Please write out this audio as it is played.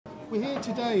We're here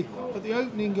today at the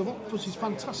opening of Octopus's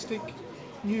fantastic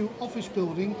new office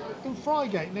building in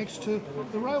Frygate next to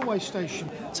the railway station.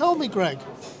 Tell me, Greg,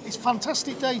 it's a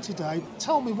fantastic day today.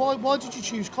 Tell me, why did you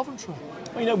choose Coventry?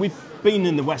 Well, you know, we've been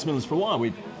in the West Midlands for a while.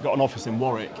 We've got an office in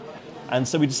Warwick, and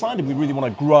so we decided we really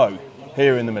want to grow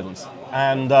here in the Midlands.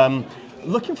 And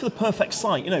looking for the perfect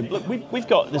site, you know, look, we've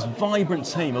got this vibrant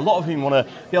team, a lot of whom want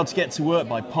to be able to get to work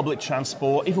by public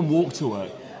transport, even walk to work.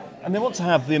 And they want to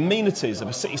have the amenities of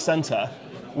a city centre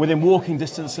within walking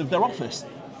distance of their office.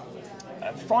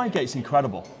 Frygate's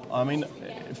incredible. I mean,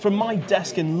 from my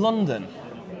desk in London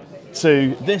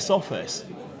to this office,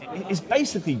 it's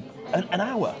basically an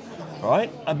hour,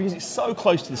 right? Because it's so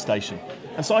close to the station.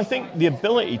 And so I think the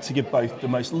ability to give both the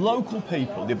most local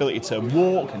people the ability to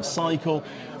walk and cycle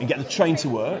and get the train to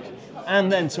work,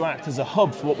 and then to act as a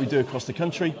hub for what we do across the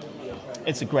country,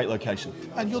 it's a great location.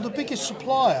 And you're the biggest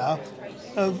supplier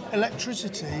of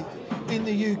electricity in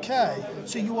the UK,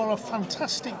 so you are a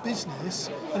fantastic business,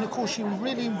 and of course you're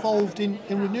really involved in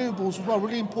renewables as well,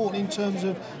 really important in terms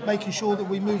of making sure that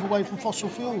we move away from fossil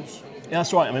fuels. Yeah,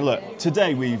 that's right. I mean, look,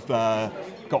 today we've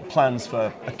got plans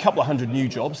for a couple of hundred new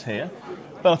jobs here,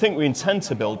 but I think we intend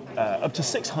to build up to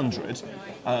 600,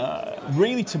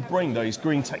 really to bring those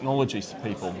green technologies to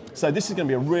people. So this is going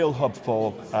to be a real hub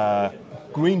for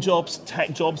green jobs,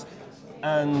 tech jobs,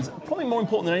 and probably more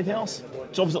important than anything else,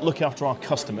 jobs that look after our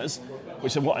customers,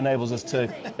 which are what enables us to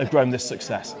have grown this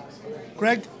success.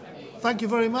 Greg, thank you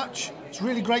very much. It's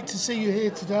really great to see you here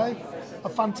today. A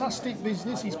fantastic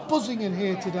business. It's buzzing in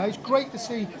here today. It's great to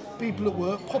see people at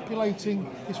work populating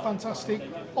this fantastic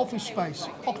office space.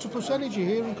 Octopus Energy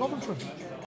here in Coventry.